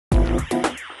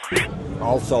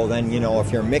Also, then, you know,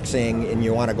 if you're mixing and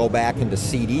you want to go back into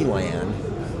CD land,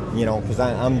 you know, because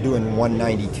I'm doing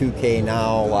 192K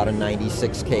now, a lot of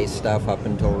 96K stuff up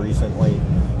until recently,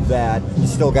 that you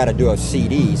still got to do a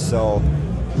CD. So,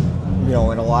 you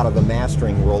know, and a lot of the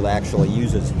mastering world actually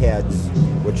uses heads,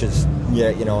 which is, yeah,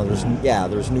 you know,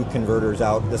 there's new converters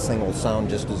out. This thing will sound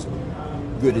just as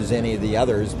good as any of the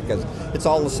others because it's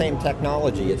all the same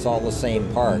technology, it's all the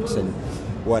same parts. And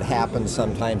what happens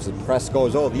sometimes, the press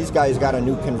goes, oh, these guys got a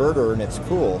new converter and it's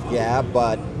cool. Yeah,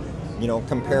 but, you know,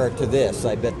 compare it to this.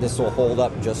 I bet this will hold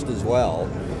up just as well.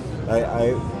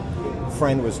 A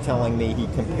friend was telling me he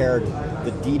compared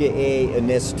the D.A in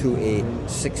this to a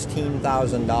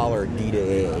 $16,000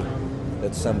 D.A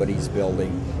that somebody's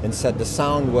building, and said the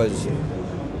sound was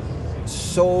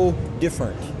so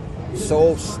different.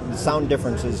 So the sound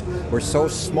differences were so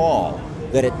small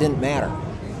that it didn't matter.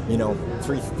 You know,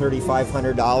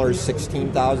 $3,500,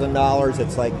 $16,000.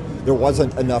 It's like there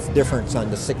wasn't enough difference on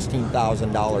the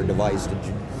 $16,000 device to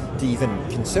even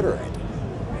consider it.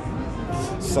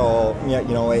 So, yeah,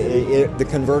 you know, the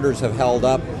converters have held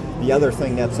up. The other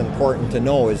thing that's important to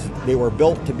know is they were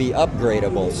built to be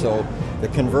upgradable. So the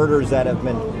converters that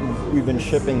we've been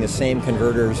shipping the same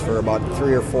converters for about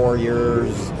 3 or 4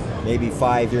 years, maybe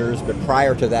 5 years, but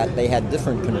prior to that they had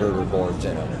different converter boards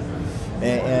in them.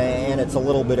 And it's a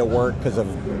little bit of work because of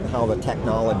how the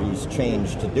technology's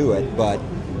changed to do it, but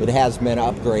it has been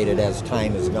upgraded as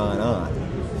time has gone on.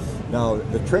 Now,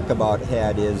 the trick about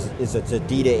head is it's a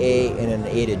D to A and an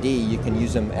A to D. You can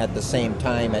use them at the same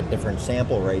time at different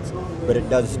sample rates, but it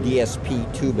does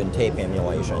DSP tube and tape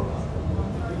emulation.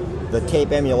 The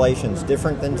tape emulation is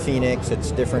different than Phoenix,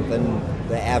 it's different than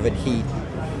the Avid Heat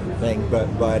thing,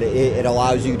 but it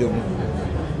allows you to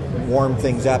warm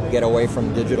things up, get away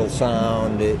from digital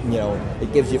sound. You know,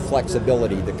 it gives you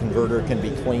flexibility. The converter can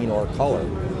be clean or color.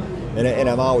 And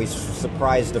I'm always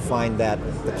surprised to find that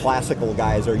the classical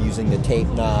guys are using the tape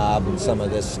knob and some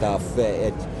of this stuff.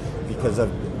 Because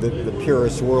of the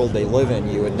purist world they live in,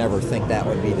 you would never think that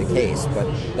would be the case, but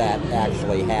that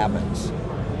actually happens.